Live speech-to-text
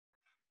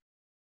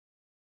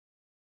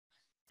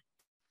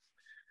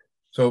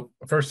So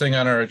first thing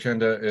on our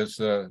agenda is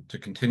to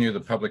continue the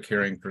public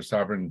hearing for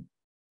Sovereign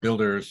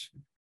Builders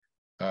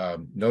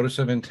notice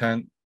of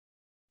intent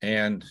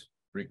and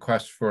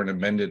request for an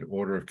amended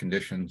order of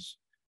conditions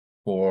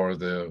for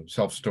the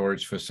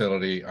self-storage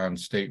facility on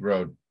State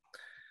Road.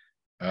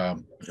 At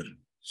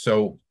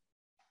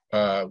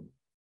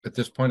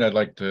this point, I'd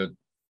like to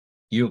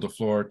yield the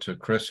floor to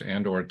Chris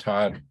and or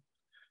Todd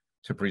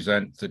to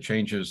present the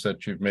changes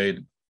that you've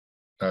made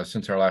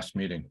since our last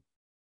meeting.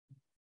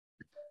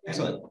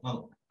 Excellent.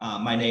 Well,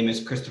 my name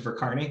is Christopher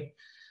Carney.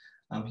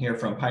 I'm here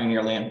from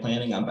Pioneer Land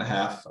Planning on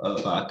behalf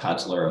of Todd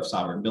Slur of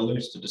Sovereign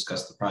Builders to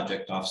discuss the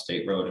project off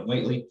State Road in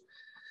Whately.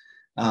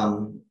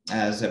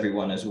 As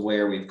everyone is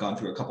aware, we've gone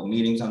through a couple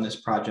meetings on this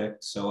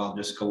project, so I'll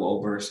just go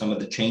over some of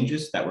the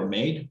changes that were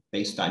made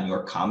based on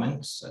your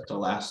comments at the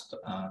last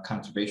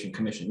Conservation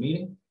Commission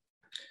meeting.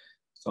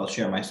 So I'll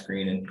share my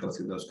screen and go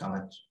through those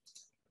comments.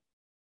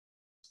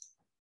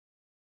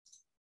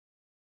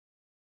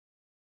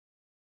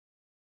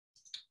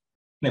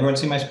 Can everyone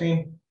see my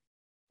screen?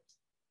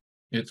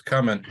 It's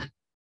coming.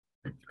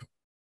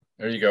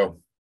 There you go.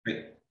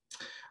 Great.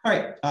 All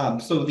right,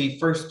 so the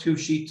first two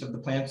sheets of the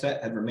plan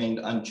set had remained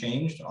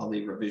unchanged. All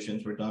the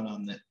revisions were done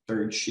on the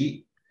third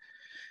sheet.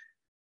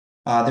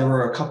 There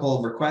were a couple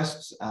of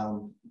requests.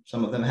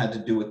 Some of them had to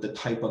do with the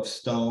type of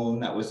stone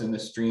that was in the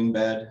stream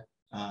bed,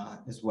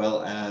 as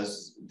well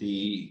as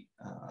the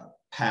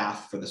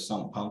path for the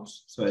sump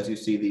pumps. So as you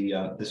see,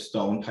 the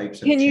stone types.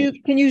 Can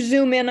you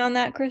zoom in on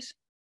that, Chris?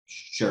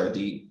 Sure.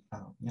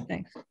 Yeah.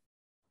 Thanks. First,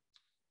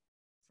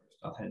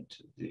 I'll head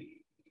to the.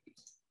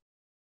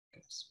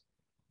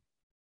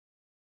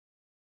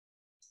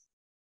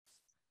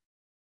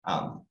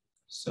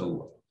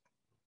 So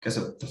I guess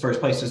the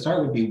first place to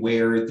start would be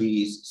where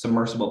these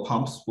submersible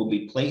pumps will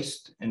be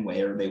placed and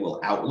where they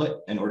will outlet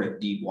in order to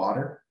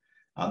de-water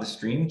the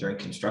stream during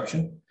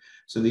construction.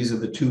 So these are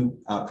the two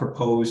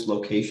proposed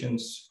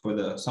locations for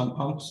the sump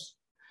pumps.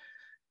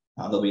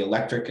 They'll be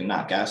electric and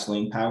not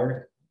gasoline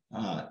powered,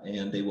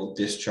 and they will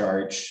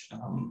discharge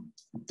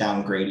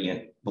down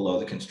gradient below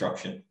the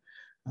construction.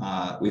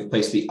 We've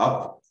placed the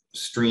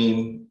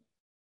upstream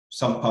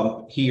sump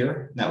pump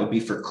here. That would be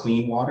for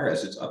clean water.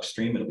 As it's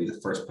upstream, it'll be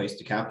the first place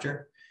to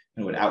capture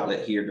and would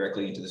outlet here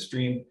directly into the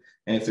stream.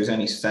 And if there's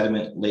any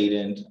sediment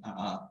laden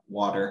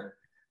water,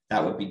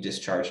 that would be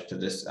discharged to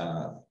this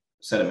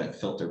sediment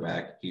filter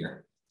bag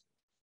here.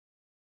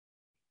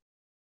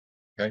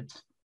 Okay.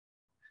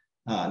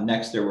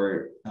 Next, there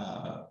were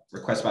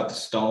requests about the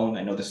stone.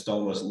 I know the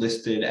stone was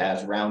listed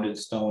as rounded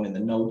stone in the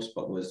notes,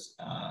 but was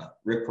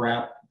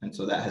riprap. And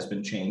so that has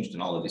been changed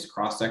in all of these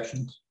cross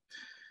sections.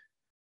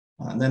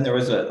 And then there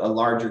was a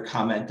larger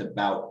comment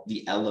about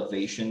the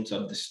elevations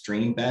of the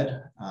stream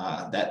bed,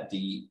 that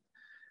the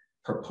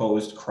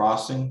proposed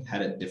crossing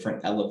had a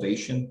different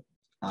elevation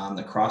on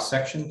the cross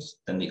sections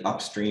than the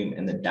upstream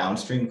and the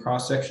downstream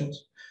cross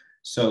sections.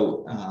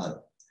 So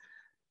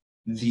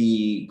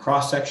the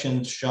cross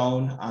sections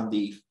shown on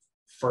the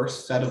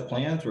first set of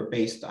plans were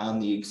based on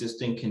the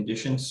existing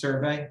conditions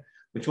survey,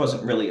 which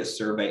wasn't really a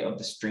survey of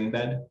the stream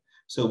bed.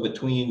 So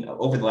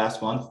over the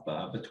last month,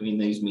 between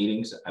these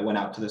meetings, I went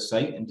out to the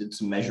site and did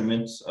some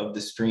measurements of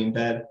the stream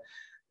bed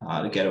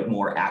to get a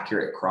more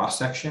accurate cross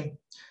section.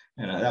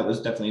 And that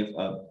was definitely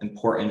an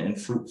important and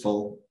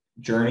fruitful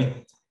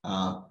journey.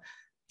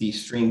 The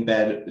stream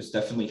bed is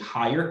definitely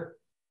higher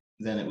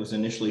than it was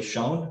initially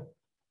shown.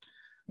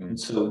 And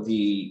so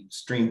the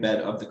stream bed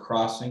of the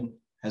crossing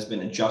has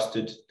been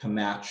adjusted to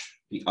match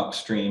the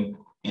upstream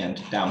and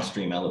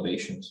downstream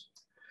elevations.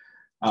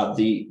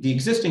 The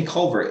existing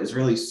culvert is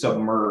really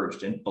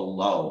submerged and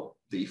below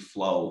the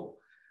flow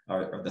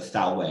or the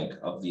thalweg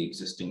of the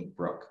existing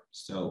brook.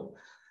 So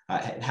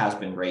it has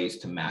been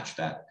raised to match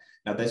that.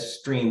 Now this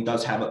stream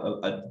does have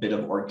a bit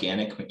of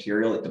organic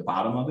material at the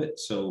bottom of it.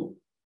 So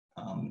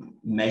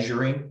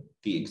measuring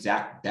the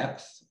exact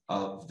depth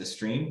of the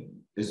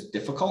stream is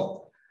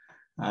difficult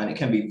and it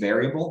can be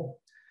variable.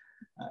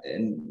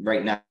 And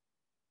right now,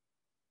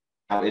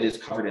 it is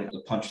covered in the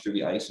punch through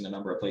the ice in a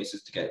number of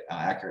places to get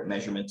accurate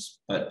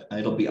measurements, but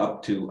it'll be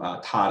up to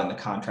Todd and the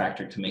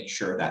contractor to make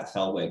sure that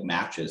thalweg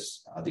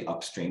matches the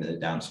upstream and the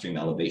downstream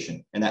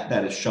elevation. And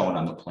that is shown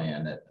on the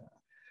plan that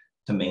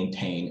to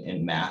maintain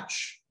and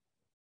match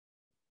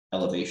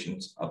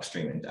elevations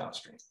upstream and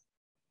downstream.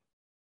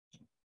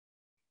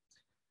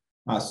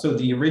 So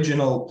the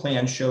original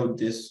plan showed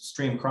this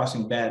stream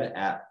crossing bed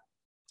at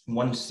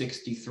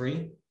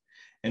 163,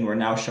 and we're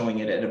now showing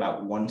it at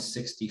about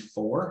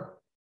 164.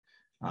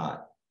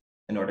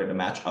 In order to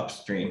match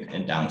upstream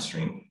and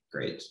downstream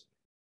grades.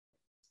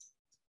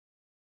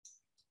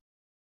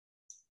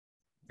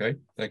 Okay,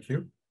 thank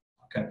you.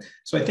 Okay,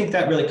 so I think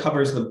that really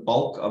covers the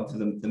bulk of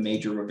the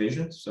major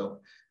revisions. So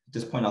at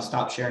this point, I'll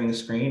stop sharing the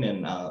screen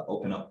and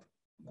open up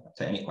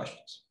to any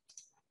questions.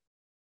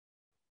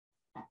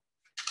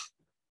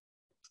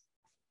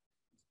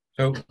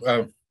 So,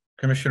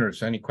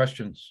 commissioners, any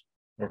questions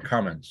or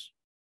comments?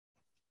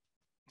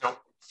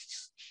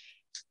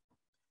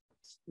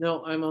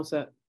 No, I'm all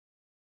set.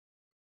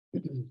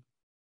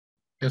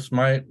 Guess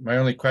my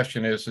only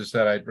question is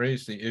that I'd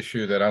raised the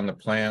issue that on the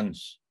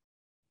plans,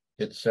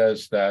 it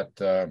says that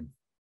the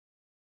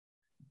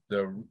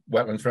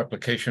wetlands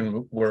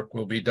replication work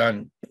will be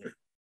done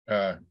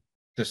the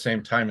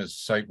same time as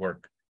site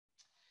work.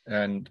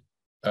 And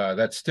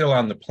that's still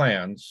on the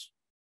plans.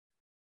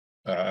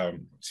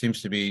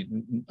 Seems to be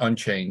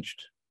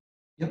unchanged.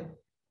 Yep.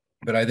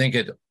 But I think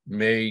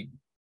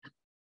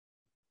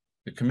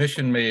the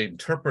commission may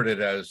interpret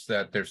it as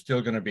that they're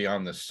still going to be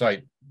on the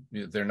site.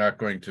 They're not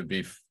going to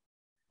be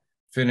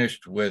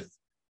finished with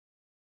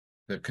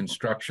the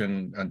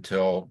construction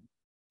until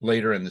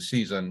later in the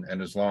season.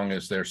 And as long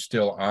as they're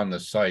still on the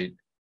site,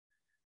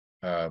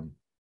 the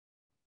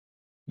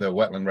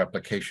wetland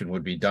replication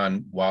would be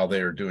done while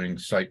they're doing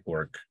site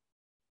work.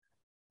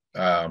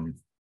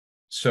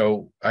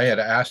 So I had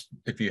asked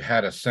if you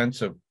had a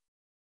sense of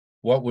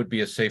what would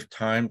be a safe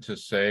time to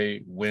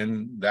say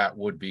when that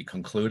would be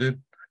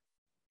concluded.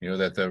 You know,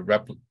 that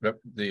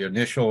the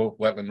initial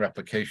wetland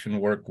replication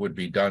work would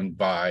be done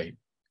by,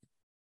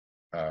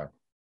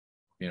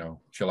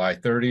 July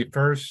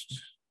 31st.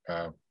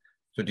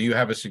 So do you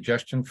have a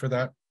suggestion for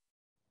that?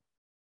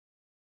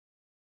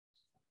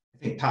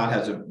 I think Todd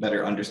has a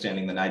better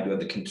understanding than I do of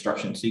the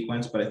construction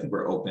sequence, but I think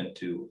we're open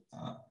to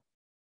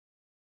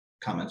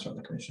comments from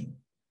the commission.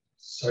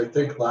 So I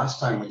think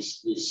last time we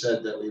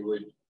said that we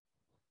would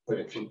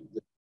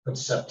put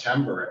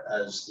September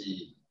as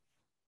the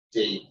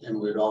date, and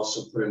we'd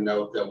also put a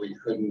note that we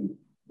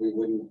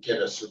wouldn't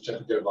get a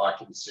certificate of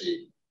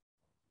occupancy,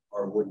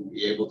 or wouldn't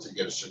be able to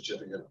get a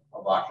certificate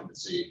of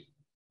occupancy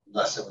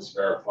unless it was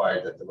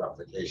verified that the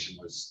replication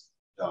was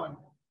done.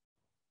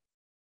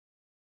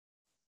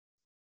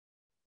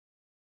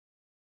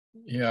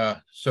 Yeah,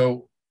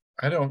 so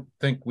I don't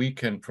think we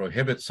can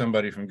prohibit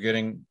somebody from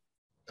getting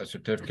a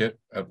certificate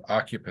of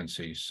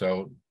occupancy.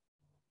 So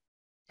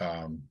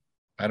I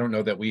don't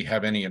know that we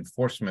have any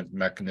enforcement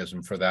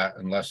mechanism for that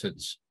unless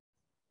it's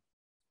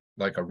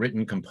like a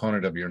written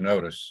component of your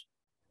notice.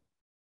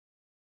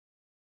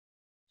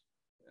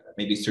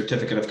 Maybe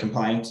certificate of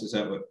compliance, is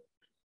that what?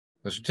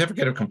 The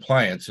certificate of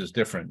compliance is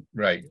different,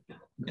 right?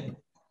 Yeah.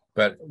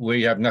 But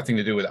we have nothing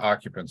to do with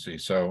occupancy.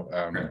 So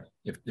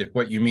if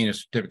what you mean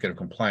is certificate of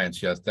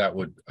compliance, yes, that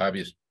would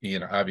be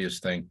an obvious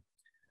thing.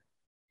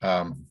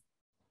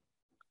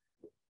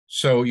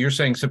 So you're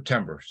saying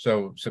September.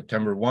 So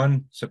September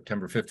 1,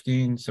 September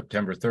 15,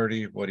 September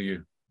 30. What do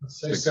you? Let's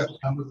say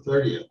September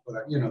 30th,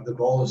 but the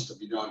goal is to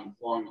be done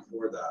long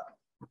before that.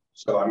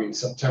 So I mean,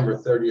 September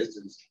 30th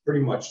is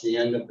pretty much the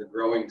end of the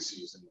growing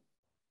season,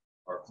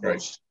 or close.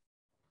 Right.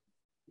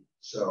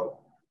 So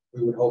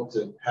we would hope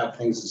to have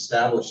things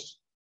established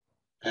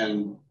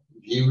and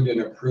viewed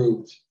and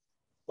approved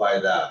by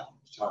that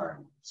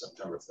time,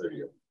 September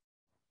 30th.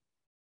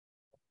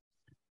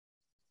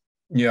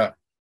 Yeah.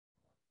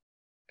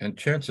 And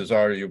chances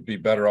are you'll be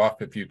better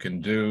off if you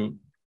can do,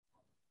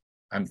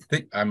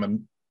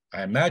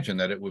 I imagine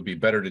that it would be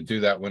better to do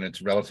that when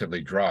it's relatively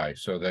dry,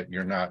 so that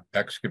you're not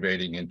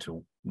excavating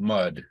into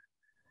mud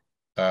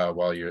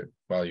while you're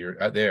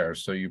there.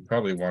 So you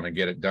probably want to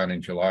get it done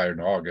in July or in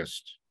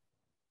August.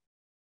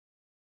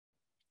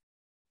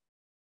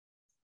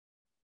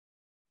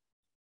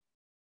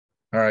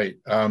 All right.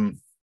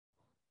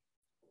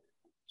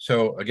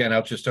 So again,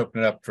 I'll just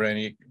open it up for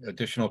any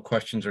additional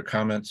questions or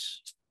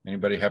comments.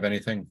 Anybody have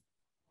anything?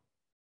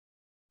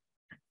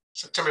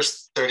 September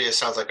 30th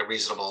sounds like a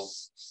reasonable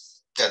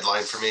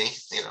deadline for me.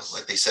 You know,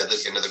 like they said,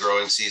 the end of the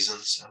growing season.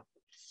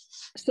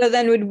 So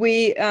then would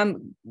we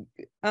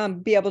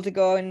be able to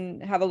go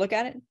and have a look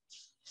at it?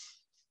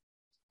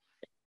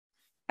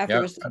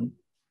 Afterwards?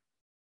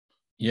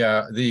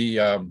 Yeah,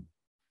 there's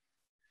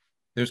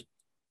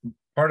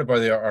part of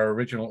our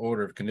original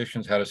order of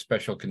conditions had a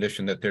special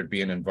condition that there'd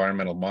be an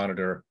environmental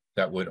monitor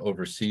that would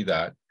oversee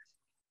that.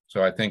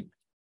 So I think,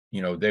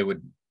 they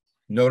would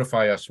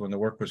notify us when the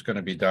work was going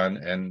to be done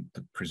and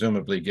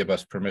presumably give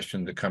us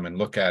permission to come and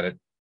look at it,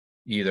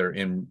 either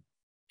in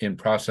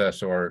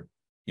process or,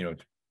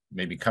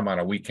 maybe come on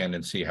a weekend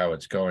and see how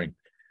it's going.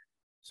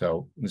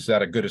 So is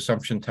that a good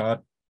assumption,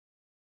 Todd?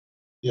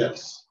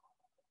 Yes.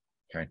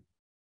 Okay.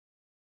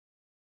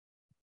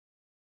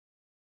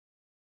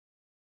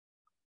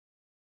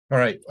 All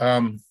right.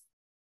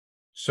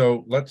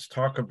 So let's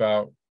talk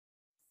about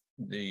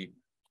the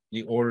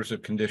orders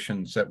of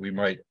conditions that we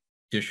might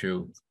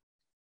issue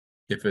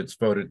if it's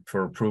voted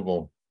for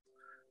approval.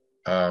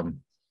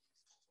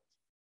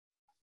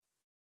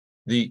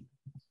 The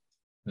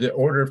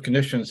order of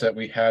conditions that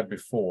we had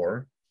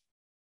before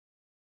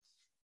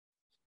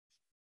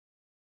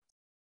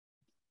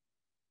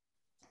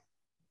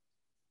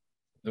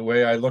the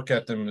way I look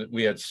at them,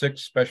 we had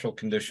 6 special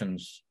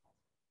conditions,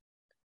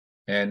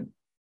 and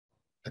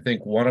I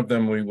think one of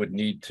them we would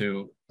need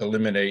to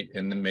eliminate,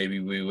 and then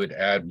maybe we would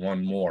add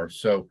one more.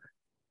 So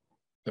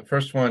the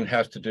first one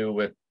has to do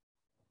with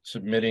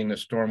submitting the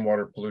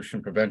stormwater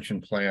pollution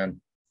prevention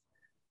plan,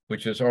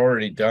 which is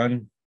already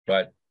done,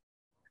 but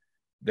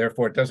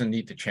therefore it doesn't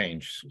need to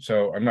change.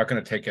 So I'm not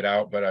going to take it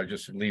out, but I'll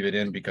just leave it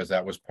in because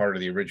that was part of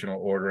the original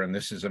order, and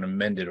this is an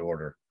amended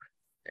order.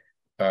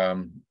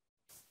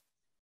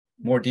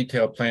 More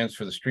detailed plans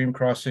for the stream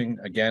crossing.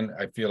 Again,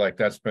 I feel like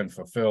that's been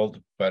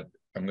fulfilled, but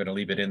I'm going to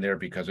leave it in there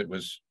because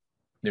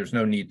there's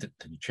no need to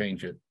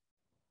change it.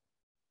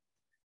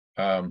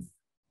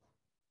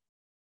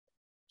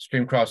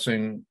 Stream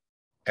crossing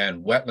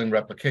and wetland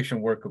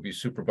replication work will be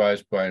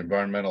supervised by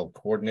environmental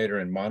coordinator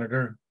and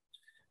monitor.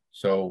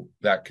 So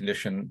that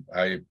condition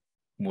I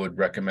would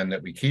recommend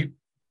that we keep.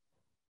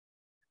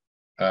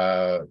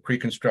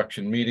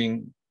 Pre-construction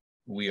meeting,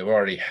 we have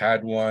already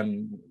had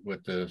one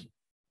with the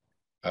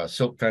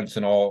silt fence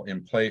and all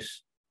in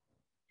place.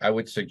 I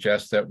would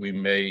suggest that we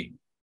may,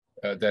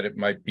 that it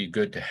might be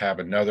good to have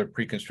another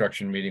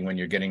pre-construction meeting when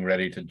you're getting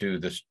ready to do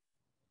this,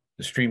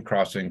 the stream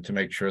crossing, to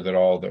make sure that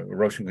all the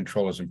erosion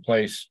control is in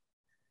place.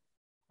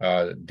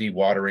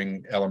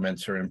 Dewatering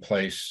elements are in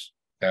place,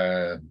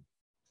 or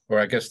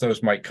I guess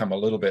those might come a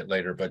little bit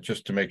later, but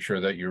just to make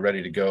sure that you're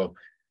ready to go,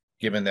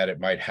 given that it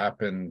might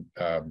happen,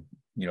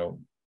 you know,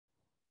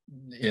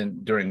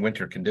 during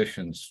winter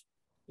conditions,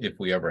 if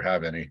we ever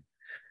have any.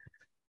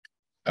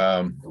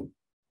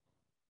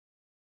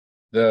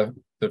 The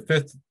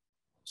fifth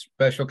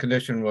special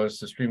condition was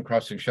the stream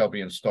crossing shall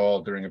be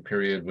installed during a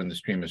period when the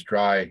stream is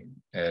dry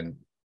and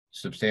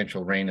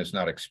substantial rain is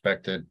not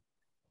expected.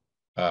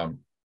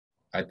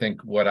 I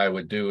think what I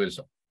would do is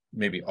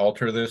maybe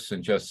alter this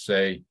and just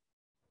say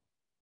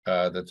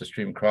that the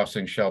stream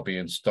crossing shall be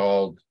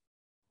installed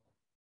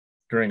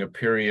during a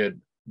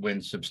period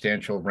when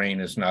substantial rain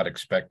is not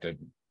expected.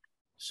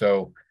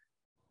 So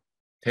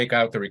take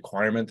out the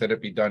requirement that it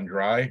be done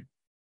dry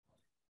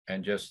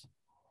and just,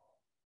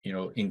 you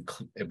know,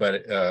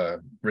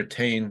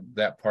 retain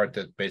that part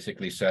that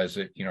basically says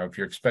that, you know, if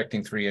you're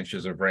expecting 3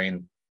 inches of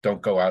rain,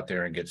 don't go out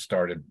there and get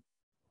started.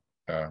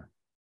 And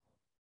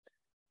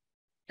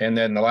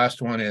then the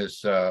last one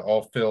is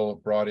all fill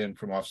brought in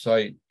from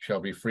offsite shall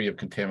be free of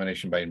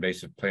contamination by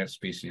invasive plant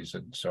species.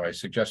 And so I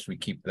suggest we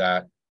keep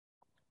that.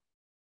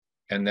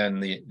 And then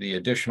the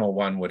additional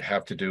one would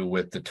have to do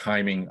with the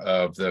timing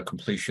of the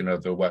completion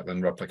of the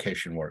wetland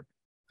replication work.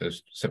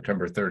 There's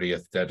September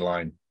 30th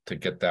deadline to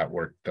get that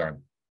work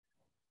done.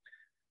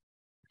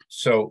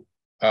 So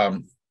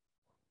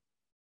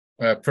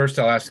first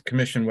I'll ask the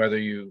commission whether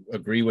you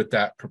agree with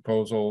that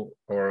proposal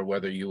or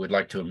whether you would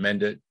like to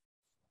amend it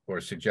or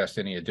suggest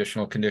any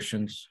additional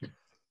conditions.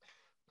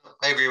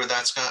 I agree with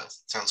that, Scott.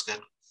 Sounds good.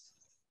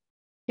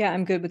 Yeah,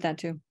 I'm good with that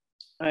too.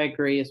 I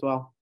agree as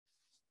well.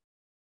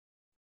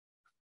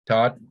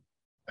 Todd,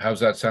 how's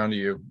that sound to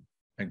you?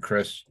 And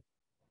Chris?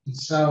 It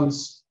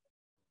sounds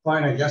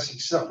fine, I guess,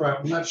 except for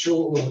I'm not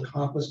sure what we'll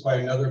accomplish by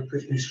another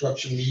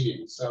pre-construction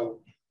meeting. So,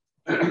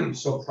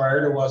 so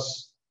prior to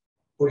us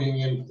putting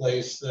in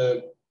place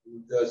the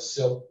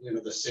silt, you know,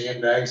 the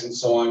sandbags and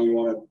so on, you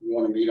want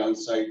to meet on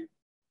site.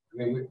 I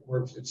mean,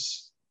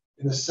 it's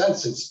in a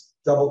sense, it's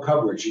double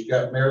coverage. You've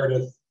got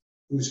Meredith,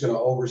 who's going to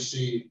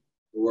oversee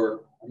the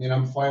work. I mean,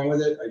 I'm fine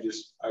with it. I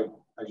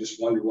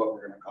just wondered what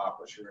we're going to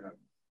accomplish. We're going to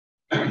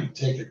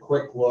take a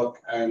quick look,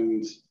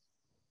 and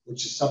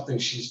which is something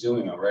she's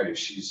doing already.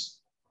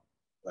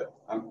 But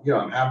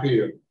I'm happy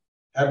to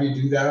have you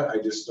do that. I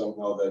just don't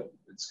know that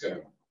it's going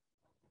to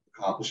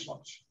accomplish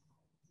much.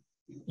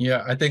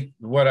 Yeah, I think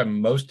what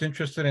I'm most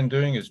interested in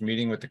doing is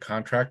meeting with the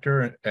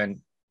contractor and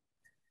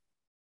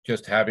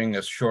just having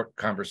a short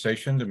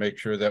conversation to make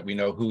sure that we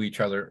know who each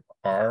other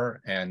are,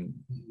 and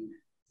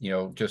you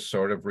know, just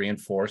sort of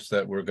reinforce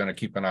that we're going to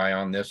keep an eye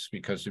on this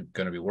because we're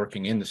going to be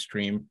working in the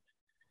stream,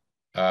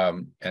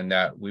 and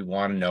that we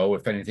want to know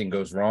if anything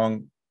goes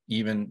wrong,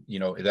 even, you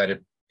know, that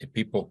if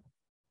people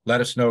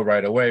let us know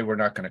right away, we're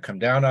not going to come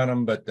down on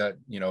them, but that,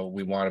 you know,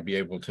 we want to be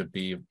able to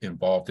be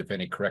involved if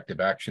any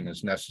corrective action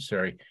is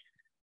necessary.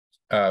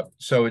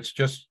 So it's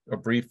just a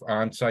brief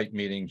on-site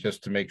meeting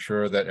just to make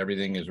sure that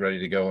everything is ready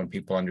to go and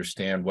people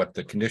understand what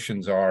the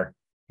conditions are,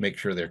 make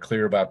sure they're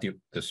clear about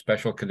the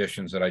special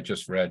conditions that I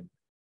just read,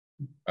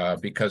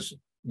 because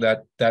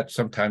that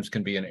sometimes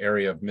can be an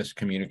area of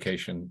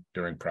miscommunication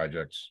during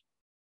projects.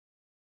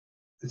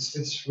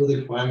 It's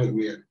really fine with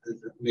me.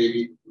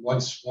 Maybe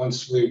once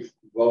we've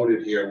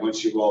voted here,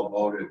 once you've all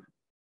voted,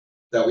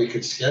 that we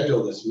could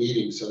schedule this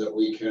meeting so that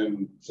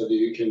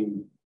you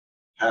can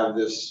have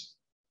this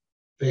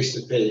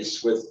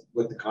face-to-face with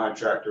the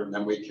contractor, and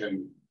then we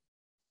can,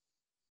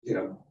 you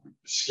know,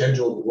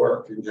 schedule the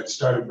work and get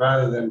started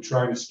rather than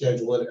trying to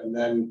schedule it and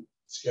then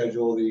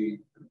schedule the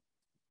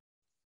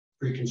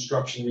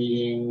pre-construction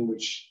meeting,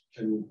 which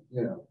can,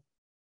 you know.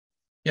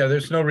 Yeah,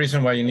 there's no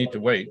reason why you need to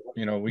wait.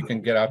 You know, we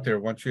can get out there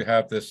once you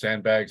have the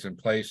sandbags in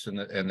place and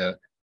the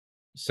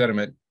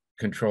sediment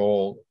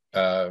control,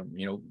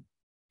 you know,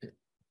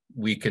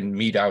 we can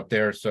meet out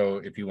there. So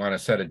if you want to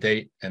set a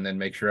date and then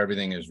make sure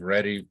everything is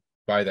ready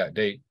by that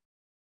date,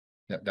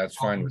 that's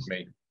fine with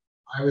me.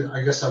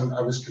 I guess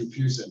I was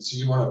confused then. So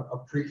you want a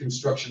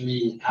pre-construction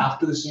meeting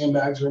after the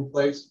sandbags are in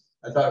place?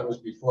 I thought it was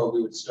before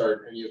we would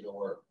start any of the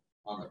work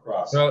on the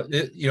crossing. Well,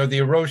 you know, the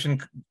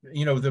erosion,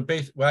 you know, the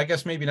base, well, I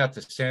guess maybe not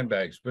the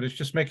sandbags, but it's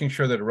just making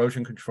sure that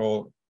erosion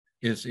control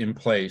is in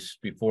place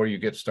before you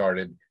get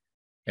started.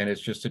 And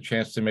it's just a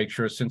chance to make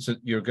sure, since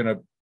you're going to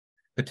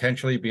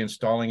potentially be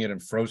installing it in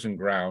frozen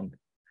ground.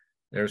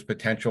 There's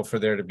potential for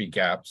there to be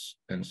gaps.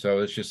 And so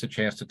it's just a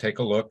chance to take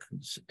a look.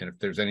 And if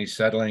there's any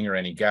settling or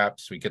any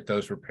gaps, we get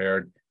those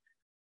repaired.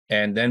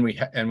 And then we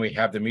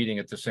have the meeting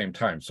at the same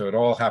time. So it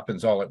all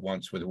happens all at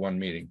once with one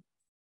meeting.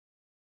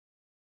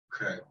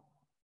 Okay.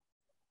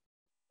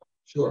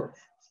 Sure.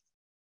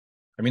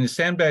 I mean, the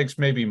sandbags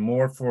may be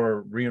more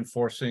for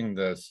reinforcing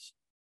this.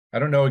 I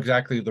don't know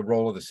exactly the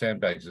role of the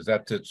sandbags. Is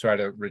that to try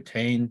to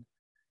retain,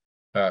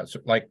 so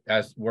like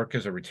as work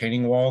as a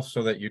retaining wall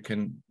so that you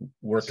can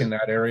work in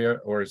that area,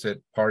 or is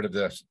it part of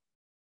this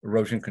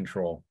erosion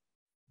control?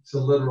 It's a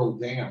literal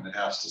dam that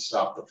has to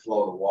stop the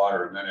flow of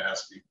water, and then it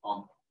has to be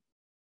pumped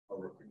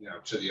over,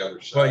 to the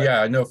other side. Well,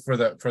 yeah, I know for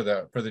the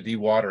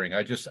dewatering.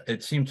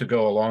 It seemed to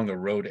go along the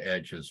road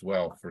edge as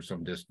well for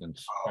some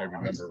distance. I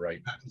remember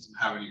right. That doesn't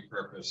have any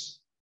purpose.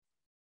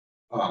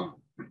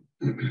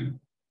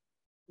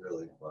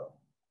 Really, but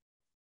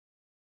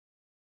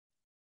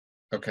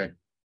Okay.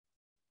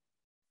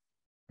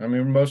 I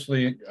mean,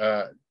 mostly,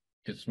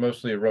 it's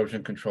mostly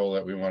erosion control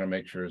that we want to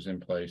make sure is in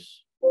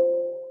place.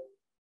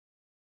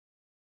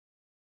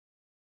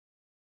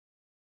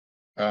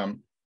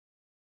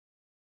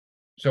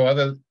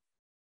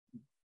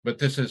 But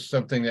this is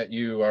something that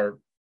you are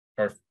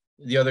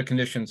the other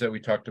conditions that we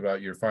talked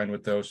about, you're fine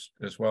with those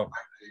as well?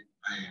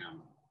 I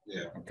am,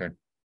 yeah. Okay.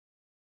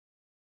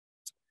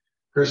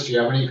 Chris, do you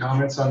have any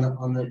comments on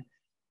the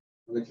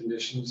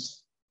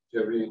conditions? Do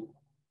you have any?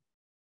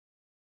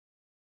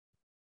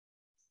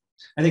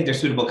 I think they're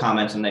suitable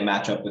comments and they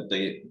match up with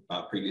the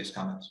previous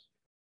comments.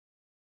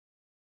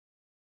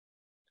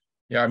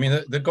 Yeah, I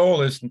mean, the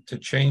goal is to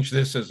change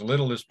this as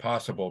little as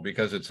possible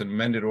because it's an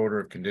amended order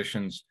of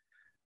conditions.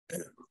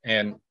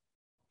 And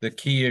the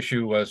key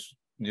issue was,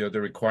 the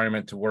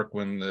requirement to work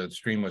when the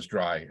stream was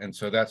dry. And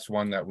so that's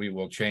one that we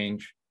will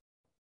change.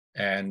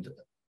 And,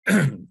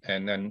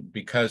 and then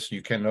because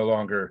you can no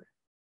longer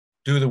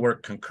do the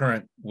work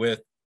concurrent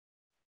with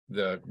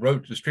the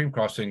stream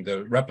crossing,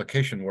 the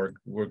replication work,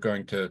 we're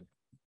going to,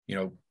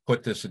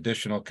 put this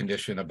additional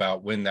condition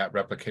about when that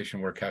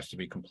replication work has to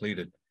be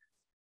completed.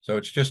 So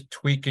it's just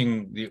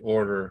tweaking the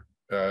order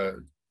to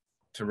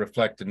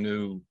reflect the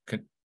new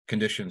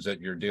conditions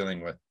that you're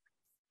dealing with.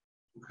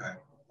 Okay.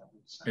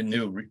 And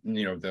new,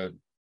 the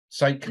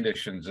site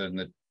conditions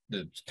and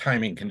the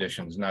timing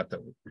conditions, not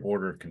the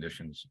order of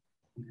conditions.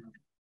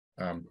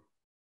 Right.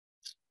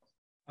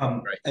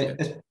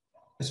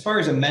 As far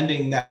as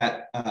amending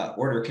that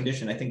order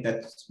condition, I think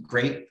that's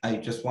great. I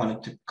just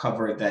wanted to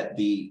cover that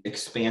the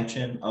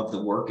expansion of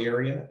the work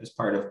area is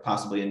part of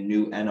possibly a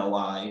new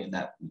NOI, and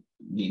that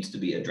needs to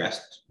be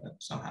addressed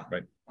somehow.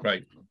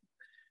 Right.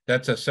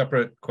 That's a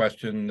separate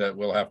question that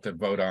we'll have to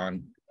vote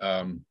on.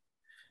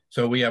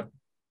 So we have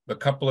a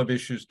couple of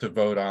issues to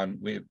vote on.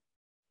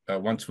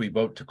 Once we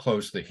vote to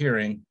close the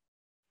hearing,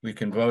 we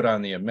can vote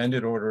on the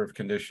amended order of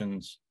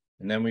conditions,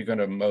 and then we're going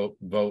to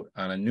vote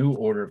on a new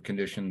order of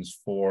conditions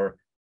for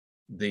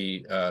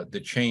the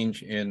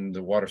change in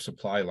the water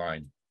supply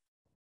line,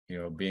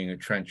 being a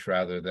trench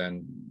rather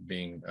than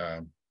being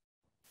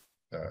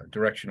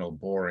directional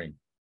boring.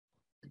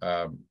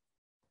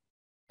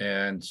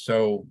 And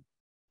so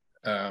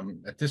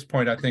at this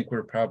point, I think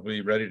we're probably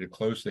ready to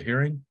close the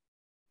hearing.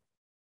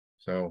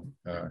 So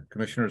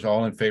commissioners,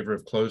 all in favor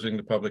of closing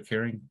the public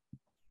hearing,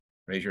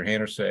 raise your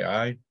hand or say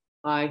aye.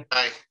 Aye.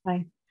 Aye.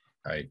 Aye.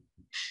 Aye.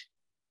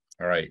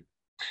 All right.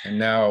 And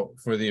now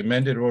for the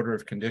amended order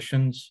of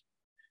conditions,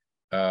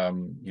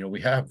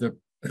 we have the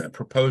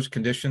proposed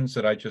conditions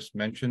that I just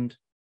mentioned.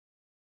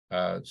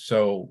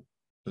 So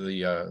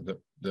the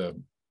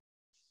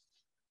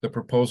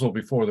proposal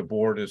before the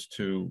board is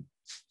to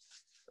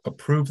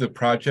approve the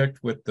project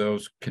with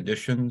those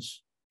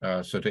conditions.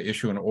 So to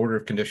issue an order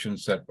of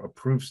conditions that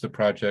approves the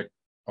project,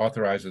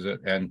 authorizes it,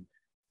 and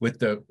with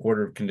the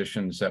order of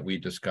conditions that we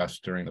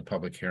discussed during the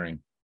public hearing.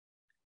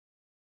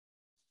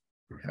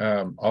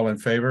 All in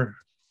favor?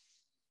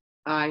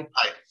 Aye.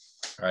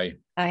 Aye.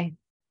 Aye.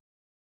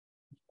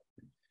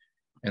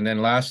 And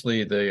then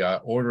lastly, the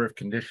order of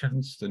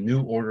conditions, the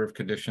new order of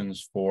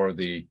conditions for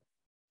the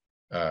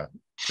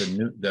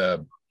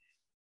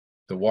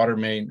water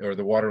main or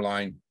the water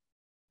line.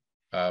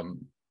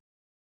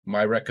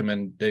 My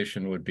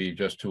recommendation would be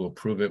just to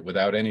approve it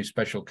without any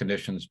special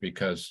conditions,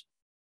 because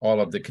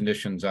all of the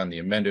conditions on the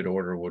amended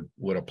order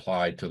would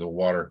apply to the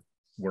water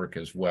work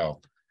as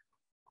well.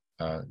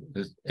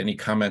 Any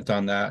comment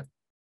on that,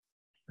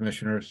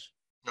 commissioners?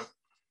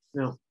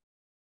 No.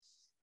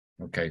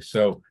 Okay,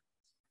 so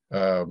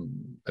a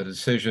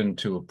decision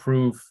to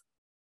approve,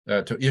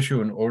 to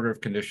issue an order of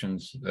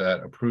conditions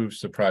that approves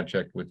the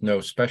project with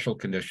no special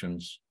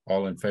conditions.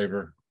 All in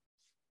favor?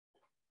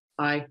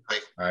 Aye.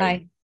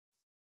 Aye.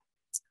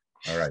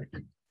 All right.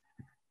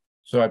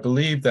 So I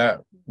believe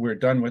that we're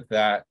done with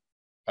that.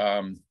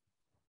 Ann,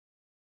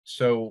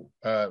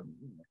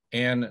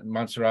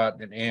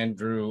 Montserrat, and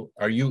Andrew,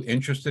 are you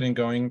interested in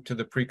going to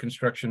the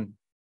pre-construction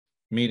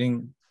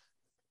meeting?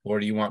 Or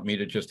do you want me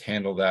to just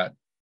handle that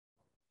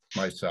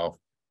myself?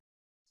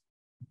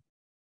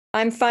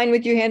 I'm fine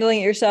with you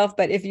handling it yourself,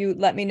 but if you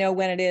let me know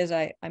when it is,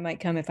 I might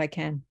come if I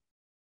can.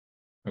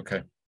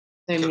 Okay,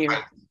 Same here.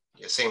 Fine.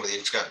 Yeah, same with you,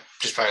 Scott.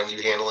 Just fine with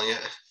you handling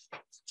it.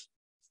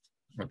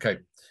 okay.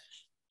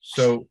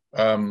 So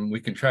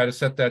we can try to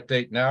set that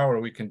date now, or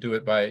we can do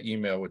it via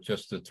email with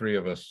just the three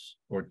of us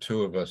or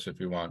two of us if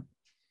you want.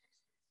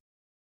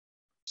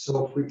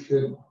 So if we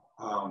could,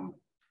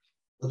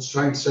 let's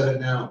try and set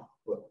it now.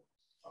 But,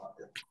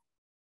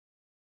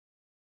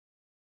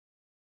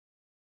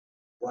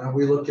 why don't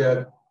we look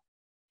at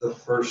the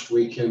first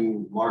week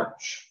in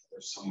March or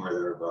somewhere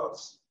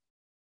thereabouts?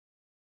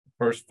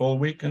 First full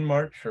week in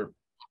March, or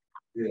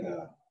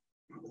Yeah,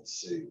 let's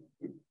see.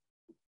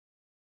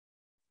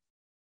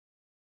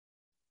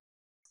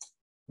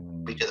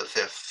 Week of the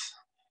 5th.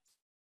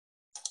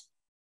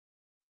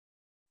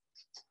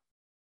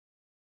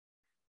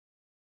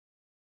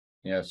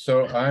 yeah.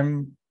 So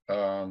I'm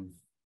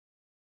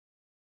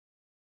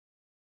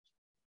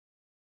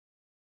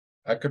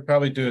I could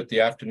probably do it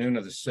the afternoon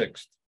of the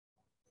 6th.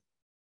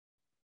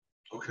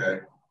 Okay.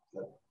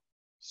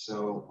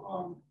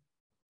 So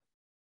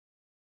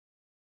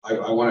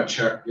I want to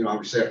check,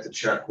 obviously I have to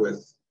check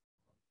with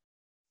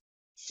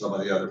some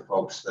of the other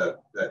folks that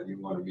you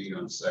want to meet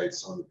on site,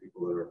 some of the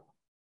people that are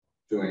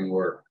doing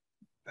work.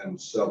 And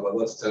so, but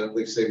let's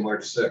tentatively say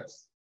March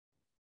 6th.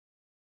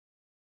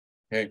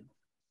 Okay.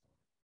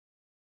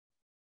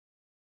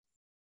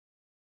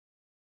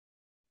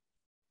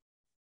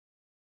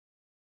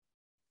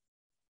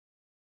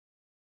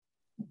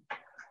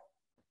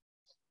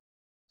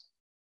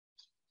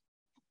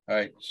 All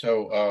right,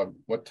 so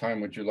what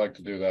time would you like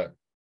to do that?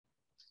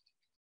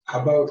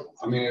 How about,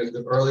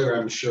 the earlier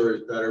I'm sure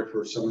is better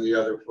for some of the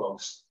other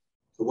folks.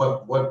 So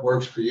what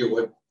works for you?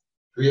 What,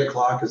 3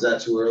 o'clock, is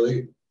that too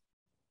early?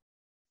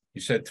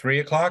 You said 3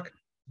 o'clock?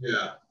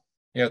 Yeah,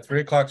 Yeah,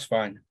 3 o'clock's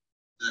fine.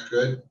 is that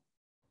good?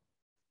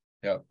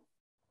 Yeah.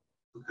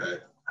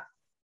 Okay,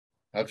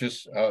 I'll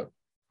just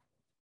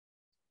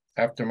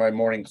after my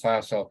morning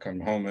class, I'll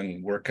come home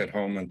and work at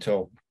home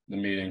until the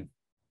meeting.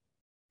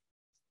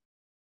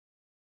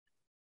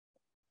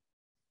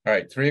 All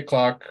right, 3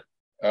 o'clock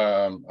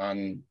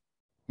on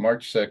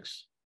March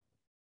 6th.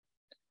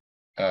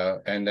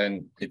 And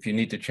then if you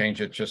need to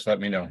change it, just let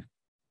me know.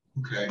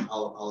 okay,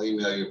 I'll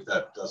email you if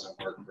that doesn't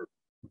work for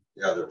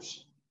the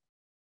others.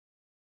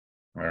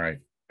 All right.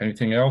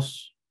 Anything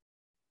else?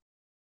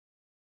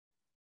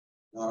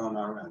 Not on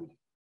our end.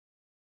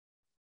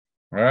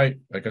 All right.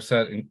 Like I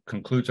said, it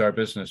concludes our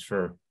business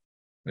for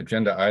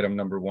agenda item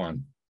number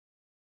 1.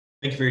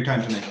 Thank you for your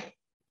time tonight.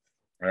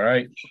 All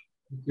right.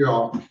 Thank you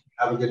all.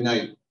 Have a good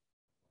night.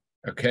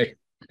 Okay.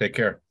 Take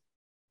care.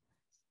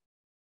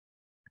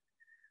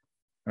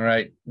 All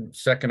right.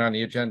 Second on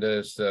the agenda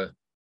is the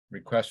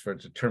request for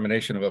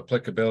determination of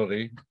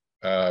applicability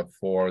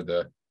for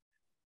the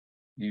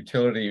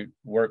utility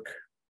work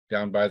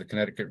down by the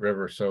Connecticut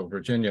River. So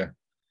Virginia,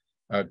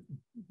 why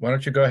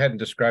don't you go ahead and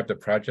describe the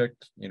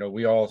project?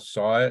 We all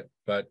saw it,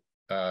 but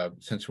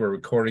since we're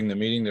recording the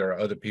meeting, there are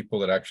other people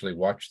that actually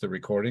watch the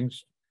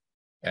recordings.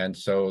 And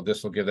so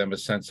this will give them a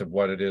sense of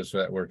what it is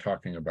that we're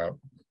talking about.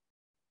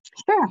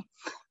 Sure.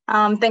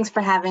 Thanks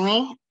for having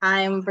me.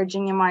 I'm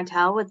Virginia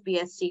Martel with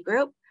BSC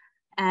Group,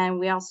 and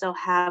we also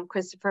have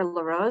Christopher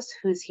LaRose,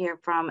 who's here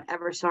from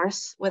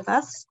Eversource with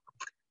us.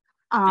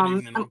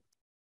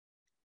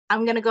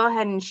 I'm going to go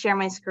ahead and share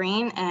my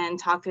screen and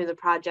talk through the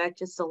project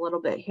just a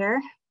little bit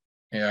here.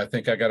 Yeah, I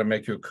think I got to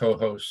make you a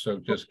co-host, so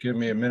just give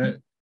me a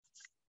minute.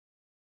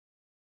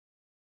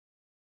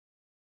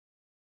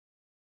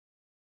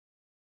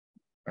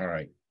 All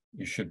right,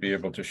 you should be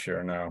able to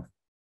share now.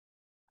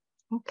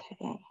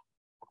 Okay.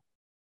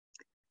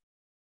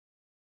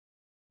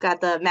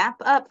 Got the map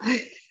up.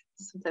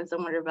 Sometimes I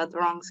wonder about the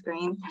wrong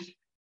screen.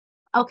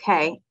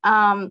 Okay.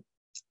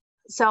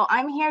 So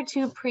I'm here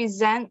to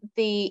present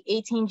the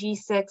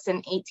 18G6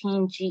 and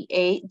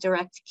 18G8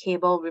 direct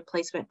cable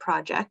replacement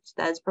project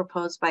that is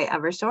proposed by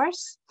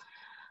Eversource.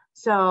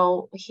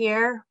 So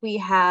here we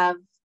have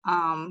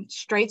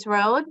Straits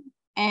Road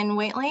in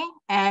Whately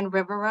and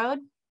River Road.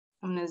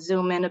 I'm going to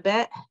zoom in a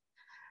bit.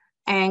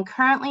 And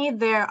currently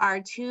there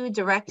are 2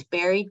 direct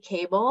buried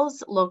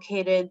cables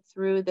located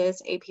through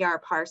this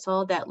APR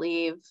parcel that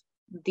leave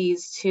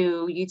these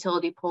 2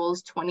 utility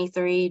poles,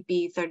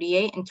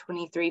 23B38 and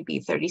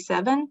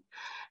 23B37.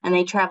 And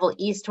they travel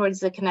east towards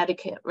the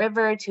Connecticut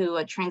River to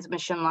a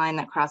transmission line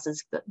that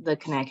crosses the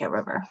Connecticut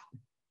River.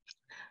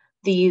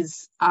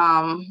 These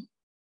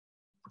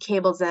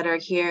cables that are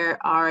here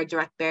are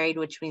direct buried,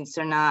 which means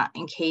they're not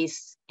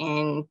encased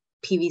in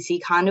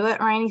PVC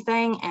conduit or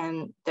anything,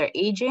 and they're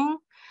aging.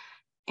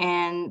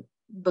 And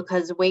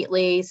because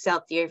Whately,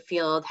 South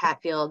Deerfield,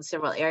 Hatfield,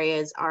 several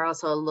areas are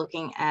also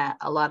looking at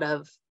a lot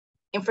of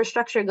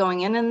infrastructure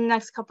going in the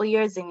next couple of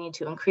years, they need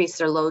to increase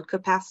their load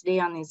capacity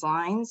on these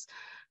lines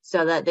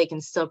so that they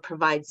can still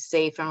provide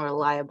safe and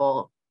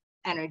reliable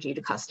energy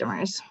to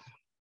customers.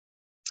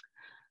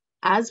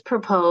 As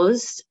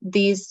proposed,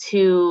 these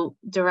 2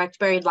 direct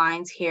buried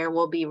lines here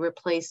will be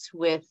replaced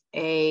with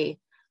a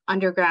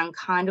underground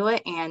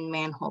conduit and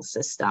manhole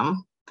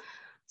system.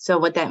 So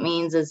what that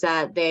means is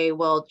that they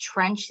will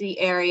trench the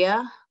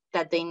area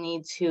that they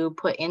need to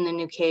put in the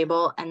new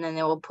cable, and then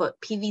they will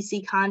put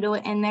PVC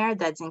conduit in there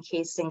that's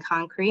encased in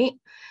concrete,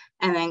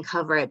 and then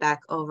cover it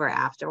back over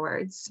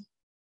afterwards.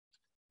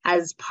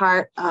 As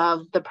part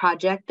of the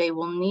project, they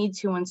will need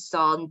to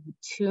install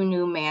 2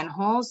 new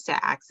manholes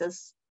to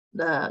access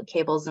the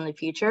cables in the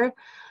future.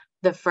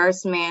 The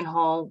first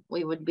manhole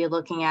we would be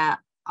looking at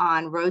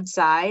on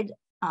roadside,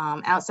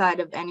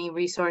 outside of any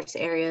resource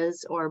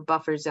areas or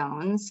buffer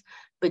zones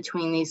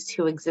between these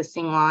 2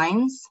 existing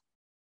lines.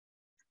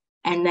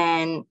 And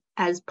then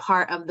as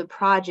part of the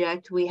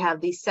project, we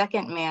have the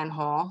second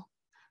manhole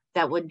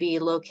that would be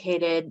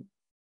located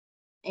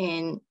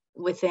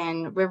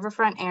within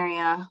riverfront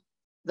area,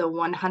 the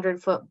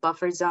 100-foot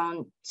buffer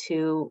zone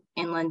to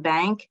inland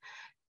bank,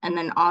 and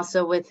then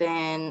also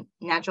within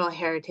natural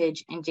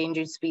heritage,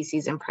 endangered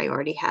species, and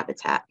priority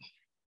habitat.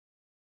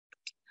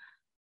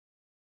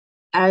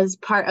 As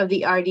part of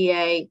the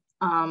RDA,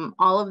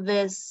 all of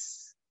this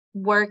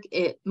work,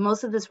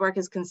 most of this work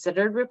is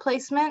considered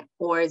replacement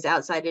or is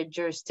outside of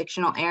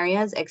jurisdictional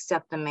areas,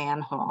 except the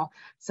manhole,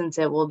 since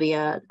it will be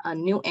a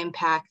new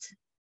impact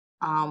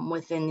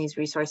within these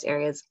resource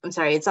areas. I'm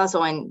sorry, it's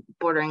also in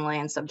bordering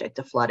land subject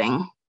to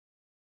flooding.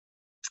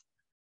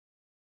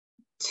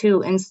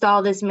 To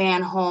install this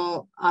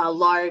manhole, a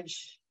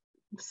large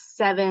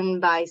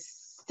 7 by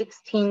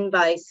 16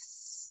 by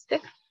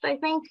 6, I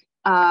think,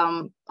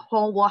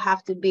 hole will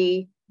have to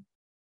be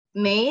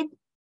made,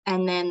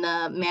 and then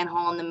the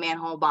manhole and the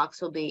manhole box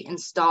will be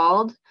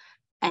installed,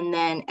 and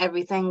then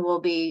everything will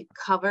be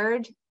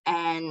covered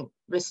and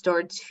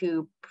restored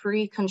to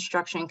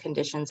pre-construction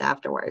conditions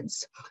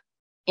afterwards.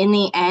 In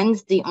the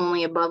end, the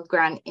only above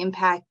ground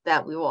impact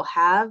that we will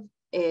have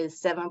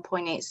is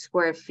 7.8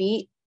 square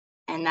feet,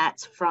 and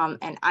that's from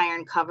an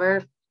iron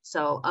cover,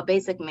 so a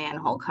basic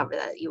manhole cover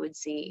that you would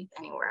see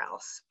anywhere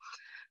else.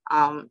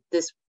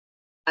 This,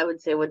 I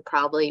would say, would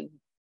probably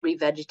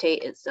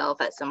revegetate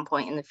itself at some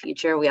point in the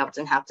future. We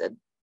often have to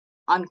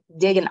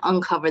dig and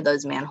uncover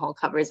those manhole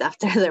covers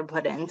after they're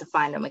put in to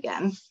find them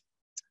again.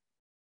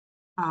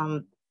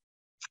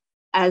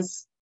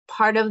 As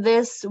part of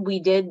this,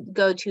 we did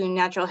go to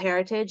Natural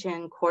Heritage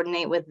and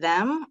coordinate with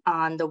them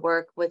on the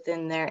work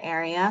within their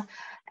area,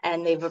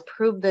 and they've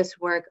approved this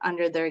work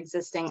under their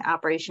existing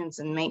operations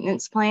and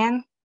maintenance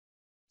plan.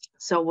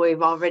 So we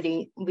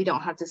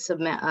don't have to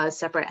submit a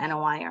separate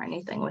NOI or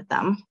anything with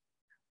them.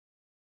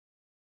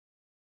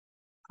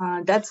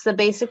 That's the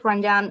basic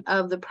rundown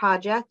of the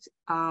project.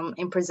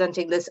 In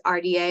presenting this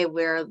RDA,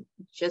 we're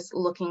just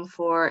looking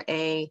for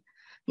a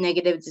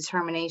negative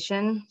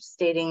determination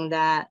stating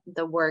that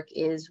the work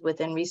is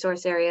within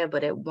resource area,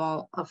 but it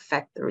won't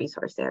affect the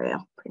resource area,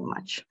 pretty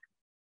much.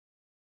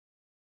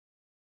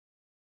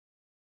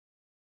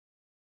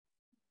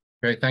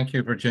 Okay, thank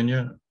you,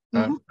 Virginia.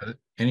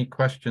 Any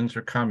questions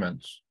or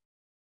comments?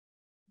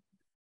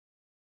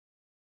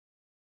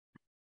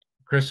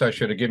 Chris, I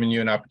should have given you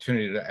an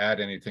opportunity to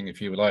add anything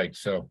if you would like.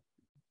 So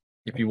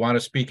if you want a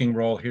speaking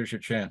role, here's your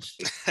chance.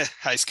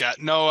 Hi,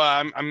 Scott. No,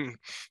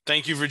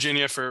 thank you,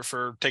 Virginia,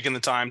 for taking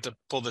the time to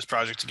pull this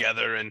project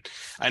together. And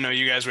I know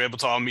you guys were able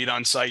to all meet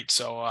on site,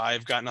 so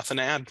I've got nothing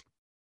to add.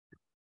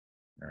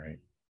 All right.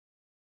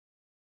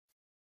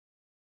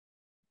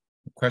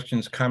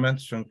 Questions,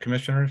 comments from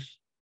commissioners?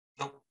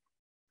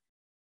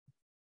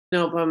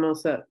 Nope, I'm all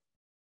set.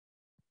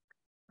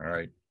 All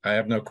right. I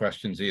have no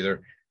questions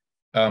either.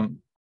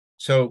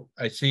 So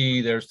I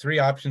see there's 3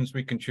 options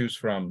we can choose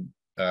from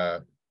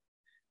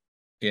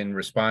in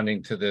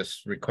responding to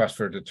this request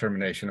for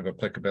determination of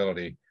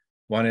applicability.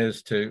 One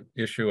is to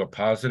issue a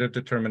positive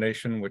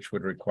determination, which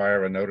would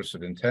require a notice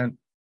of intent.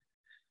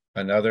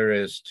 Another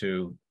is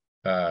to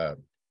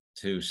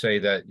say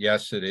that,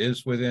 yes, it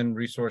is within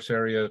resource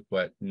area,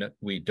 but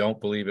we don't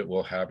believe it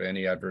will have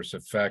any adverse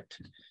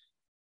effect,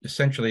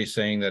 essentially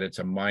saying that it's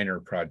a minor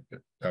project,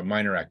 a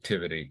minor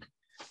activity.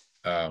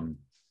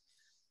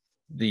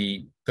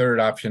 The third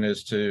option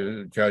is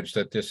to judge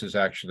that this is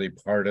actually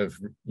part of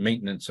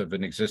maintenance of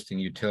an existing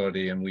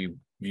utility, and we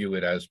view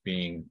it as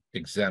being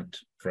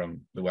exempt from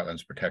the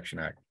Wetlands Protection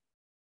Act.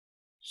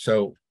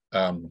 So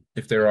feel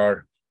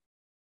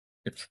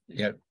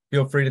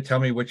free to tell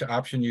me which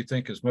option you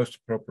think is most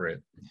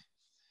appropriate.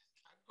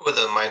 With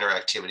a minor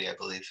activity, I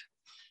believe.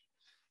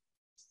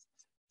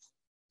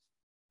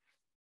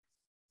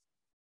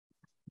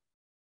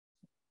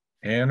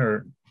 Anne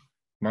or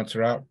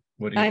Montserrat,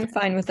 what do you I'm think?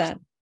 fine with that.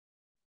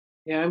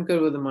 Yeah, I'm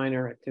good with a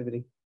minor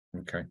activity.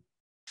 Okay.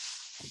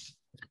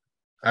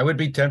 I would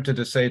be tempted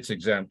to say it's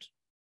exempt,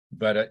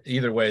 but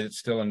either way, it's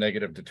still a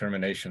negative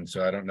determination.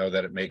 So I don't know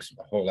that it makes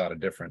a whole lot of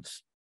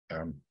difference.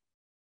 I'm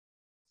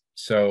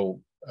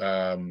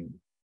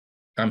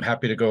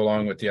happy to go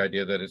along with the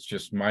idea that it's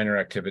just minor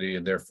activity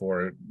and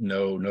therefore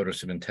no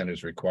notice of intent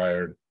is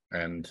required.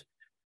 And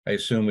I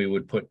assume we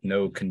would put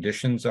no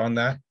conditions on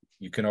that.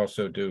 You can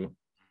also do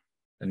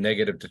a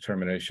negative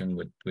determination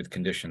with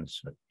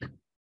conditions.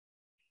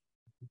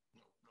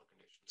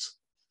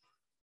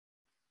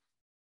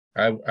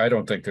 I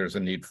don't think there's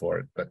a need for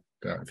it, but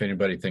if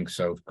anybody thinks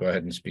so, go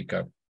ahead and speak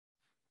up.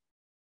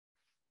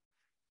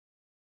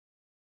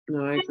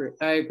 No, I agree.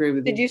 I agree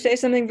with you. Did you say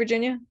something,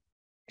 Virginia?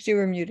 Because you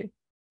were muted.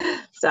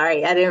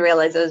 Sorry, I didn't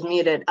realize I was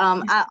muted.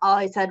 All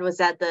I said was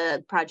that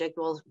the project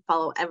will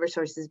follow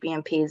Eversource's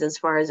BMPs as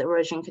far as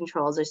erosion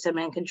controls or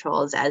sediment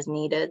controls as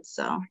needed,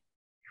 so.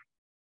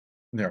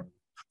 Yeah.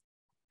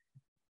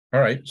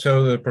 All right,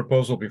 so the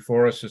proposal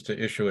before us is to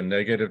issue a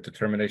negative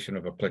determination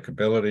of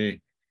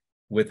applicability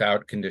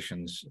without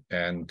conditions.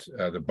 And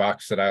the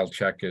box that I'll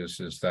check is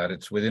that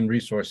it's within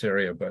resource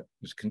area, but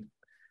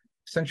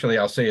essentially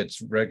I'll say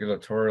it's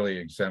regulatorily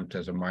exempt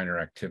as a minor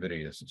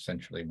activity is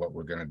essentially what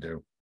we're going to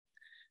do.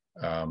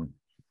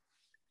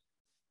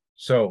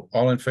 So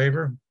all in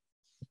favor?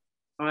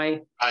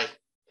 Aye. Aye.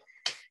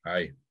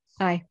 Aye.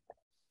 Aye.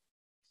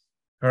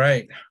 All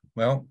right,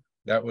 well,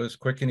 that was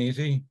quick and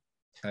easy.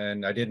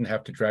 And I didn't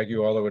have to drag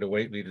you all the way to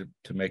Whately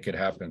to make it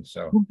happen.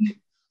 So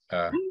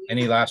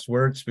any last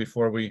words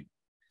before we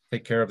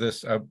take care of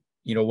this?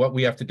 You know, what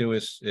we have to do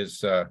is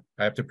I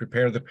have to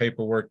prepare the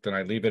paperwork, then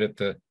I leave it at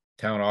the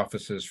town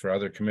offices for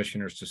other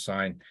commissioners to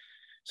sign.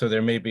 So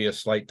there may be a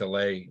slight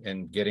delay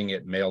in getting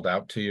it mailed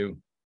out to you,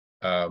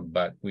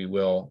 but we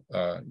will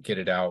get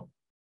it out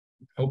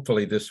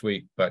hopefully this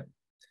week. But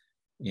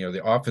you know,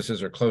 the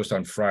offices are closed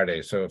on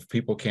Friday, so if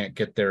people can't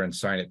get there and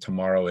sign it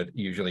tomorrow, it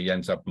usually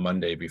ends up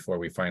Monday before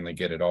we finally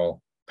get it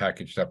all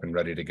packaged up and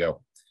ready to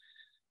go.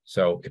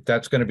 So if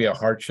that's going to be a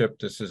hardship,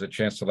 this is a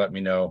chance to let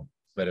me know.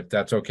 But if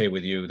that's okay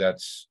with you,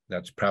 that's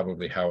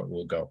probably how it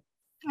will go.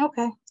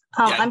 Okay.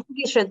 Yeah. I'm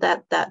pretty sure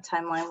that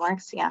timeline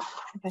works. Yeah.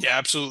 Okay. Yeah,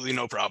 absolutely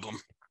no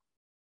problem.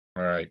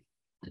 All right.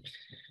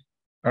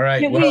 All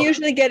right. Can Well, we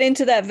usually get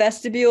into that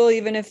vestibule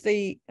even if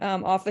the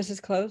office is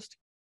closed?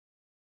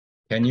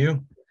 can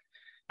you?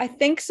 I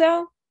think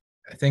so.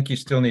 I think you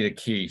still need a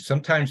key.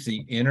 Sometimes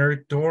the inner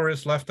door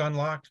is left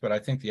unlocked, but I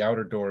think the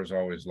outer door is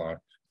always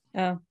locked.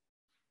 Oh,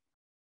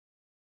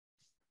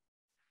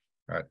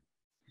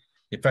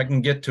 If I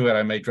can get to it,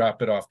 I may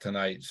drop it off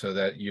tonight so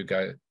that you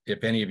guys,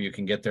 if any of you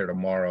can get there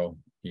tomorrow,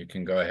 you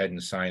can go ahead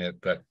and sign it.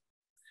 But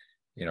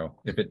you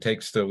know, if it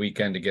takes the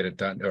weekend to get it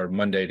done or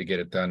Monday to get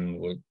it done,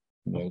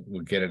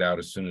 we'll get it out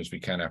as soon as we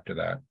can after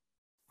that.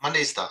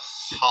 Monday's the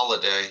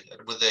holiday.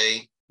 Would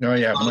they? Oh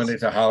yeah,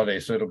 Monday's a holiday,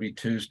 so it'll be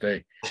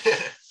Tuesday.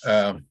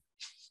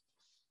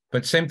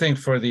 But same thing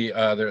for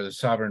the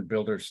sovereign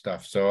builder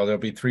stuff. So there'll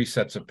be 3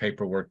 sets of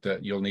paperwork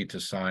that you'll need to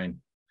sign.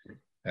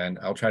 And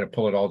I'll try to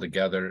pull it all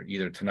together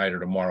either tonight or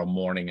tomorrow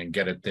morning and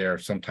get it there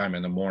sometime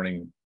in the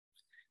morning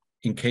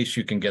in case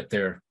you can get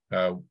there,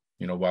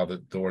 you know, while the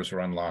doors are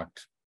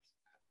unlocked.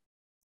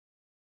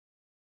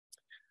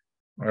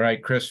 All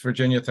right, Chris,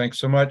 Virginia, thanks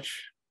so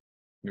much.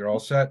 You're all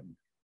set.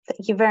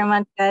 Thank you very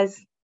much, guys.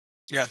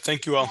 Yeah,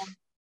 thank you all.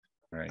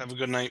 All right, Have a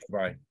good night.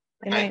 bye.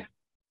 good night.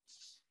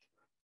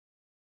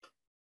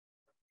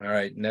 All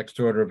right, next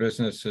order of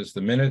business is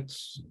the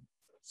minutes.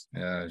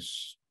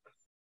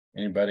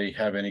 Anybody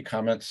have any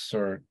comments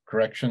or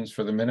corrections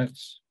for the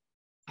minutes?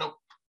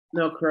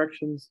 No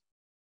corrections.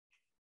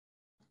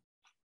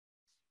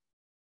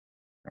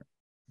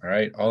 All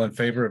right, all in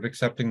favor of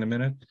accepting the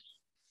minute?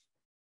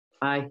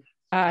 Aye.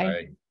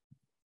 Aye.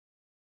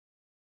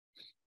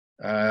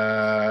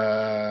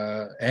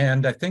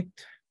 And I think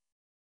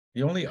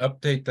the only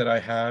update that I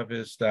have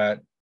is that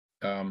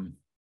I'm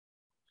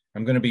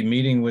going to be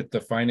meeting with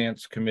the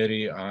Finance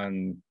Committee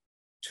on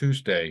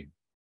Tuesday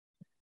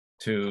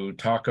to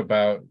talk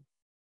about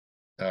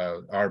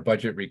our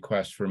budget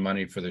request for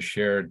money for the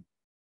shared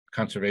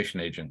conservation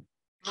agent.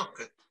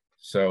 Okay.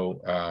 So,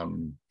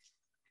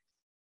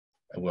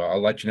 well,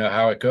 I'll let you know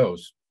how it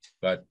goes.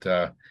 But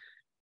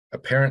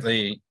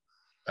apparently,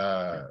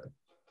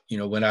 you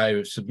know, when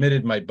I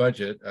submitted my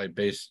budget,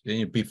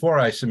 before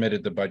I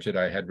submitted the budget,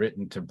 I had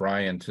written to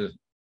Brian to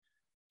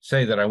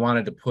say that I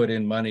wanted to put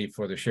in money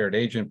for the shared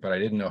agent, but I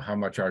didn't know how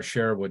much our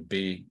share would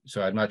be.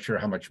 So I'm not sure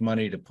how much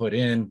money to put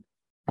in.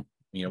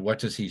 You know, what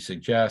does he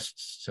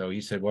suggest? So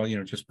he said, well, you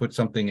know, just put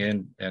something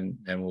in and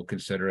we'll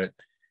consider it.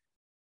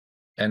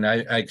 And I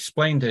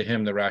explained to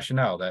him the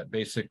rationale that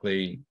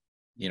basically,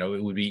 you know,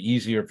 it would be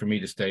easier for me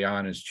to stay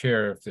on as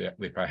chair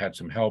if I had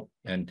some help.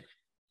 And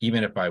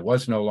even if I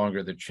was no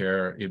longer the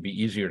chair, it'd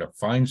be easier to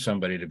find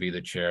somebody to be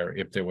the chair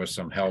if there was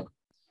some help.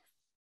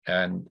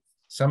 And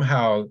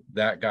somehow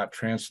that got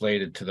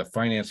translated to the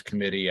Finance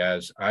Committee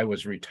as I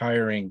was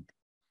retiring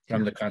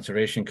from the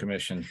Conservation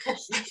Commission.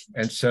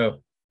 And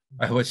so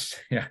I was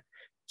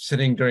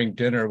sitting during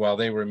dinner while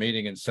they were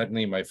meeting, and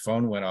suddenly my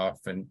phone went off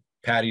and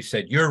Patty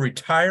said, "You're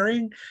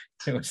retiring?"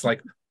 It was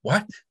like,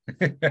 what?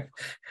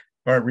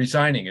 Or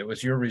resigning. It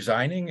was, "You're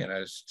resigning?" And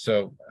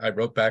so I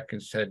wrote back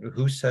and said,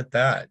 "Who said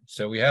that?"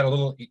 So we had a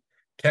little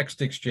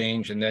text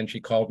exchange, and then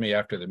she called me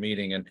after the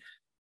meeting, and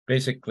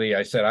basically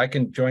I said, "I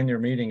can join your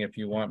meeting if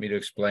you want me to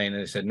explain."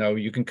 And they said, "No,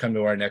 you can come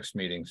to our next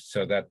meeting."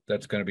 So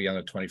that's going to be on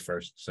the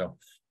 21st. So,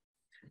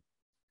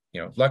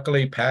 you know,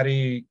 luckily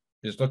Patty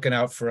is looking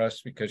out for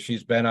us because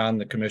she's been on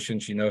the commission.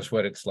 She knows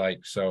what it's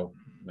like. So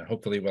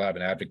hopefully we'll have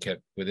an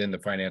advocate within the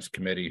Finance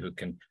Committee who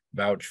can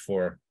vouch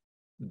for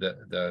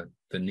the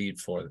need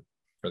for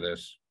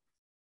this.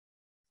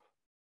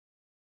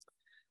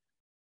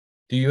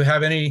 Do you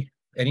have any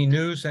Any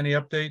news, any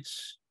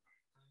updates?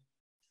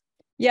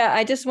 Yeah,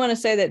 I just want to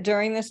say that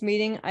during this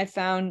meeting, I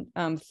found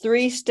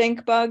 3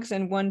 stink bugs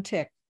and 1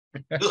 tick.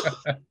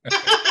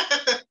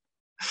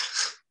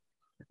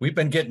 We've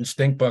been getting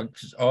stink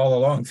bugs all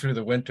along through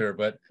the winter,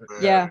 but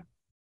Yeah,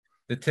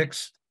 the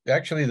ticks,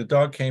 actually the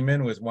dog came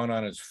in with one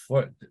on his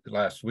foot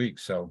last week.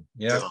 So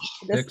yeah, Ugh.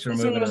 ticks are this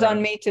one moving was on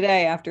around. me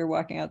today after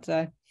walking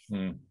outside.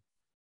 Hmm.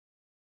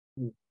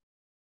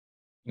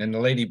 And the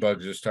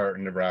ladybugs are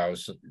starting to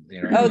rouse,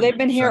 you know. Oh, they've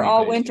been here sunny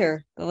all days.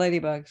 winter, the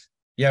ladybugs.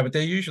 Yeah, but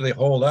they usually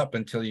hold up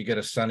until you get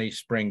a sunny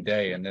spring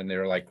day, and then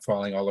they're like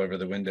falling all over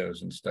the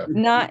windows and stuff.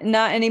 Not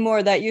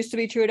anymore. That used to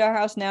be true at our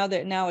house. Now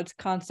it's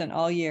constant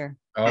all year.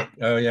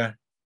 Oh yeah.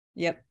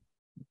 Yep.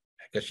 I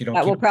guess you don't.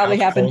 That will keep the probably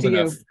house happen cold to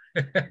you.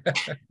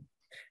 enough.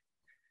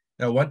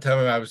 Now, one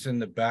time I was in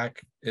the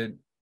back,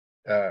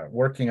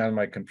 working on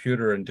my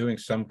computer and doing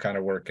some kind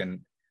of work,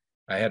 and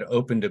I had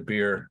opened a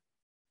beer,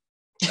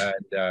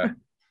 and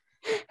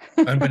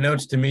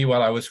unbeknownst to me,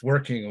 while I was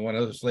working, one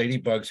of those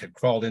ladybugs had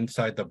crawled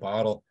inside the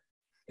bottle,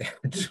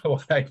 and so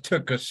when I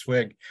took a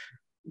swig,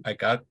 I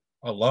got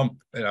a lump,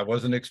 and I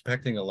wasn't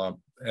expecting a lump.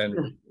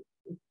 And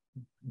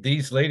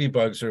these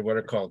ladybugs are what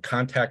are called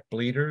contact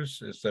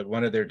bleeders. Is that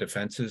one of their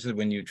defenses?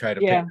 When you try to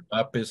pick Yeah. them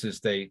up, is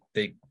they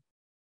They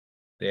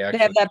have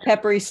actually that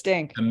peppery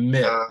stink.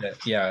 emit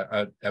that,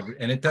 yeah,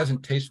 and it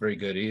doesn't taste very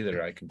good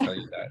either. I can tell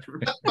you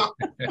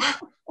that.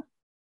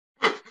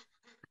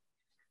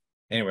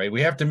 Anyway,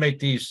 we have to make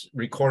these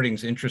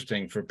recordings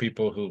interesting for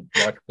people who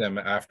watch them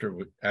after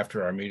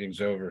our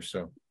meeting's over.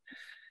 So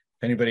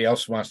if anybody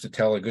else wants to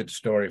tell a good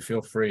story,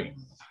 feel free.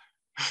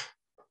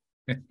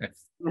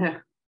 Yeah.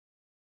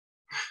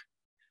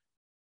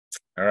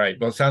 All right.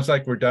 Well, it sounds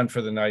like we're done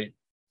for the night.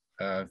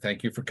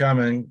 Thank you for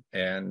coming,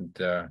 and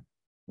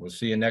we'll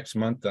see you next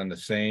month on the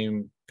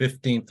same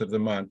 15th of the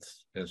month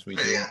as we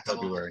do in Yeah.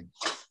 February.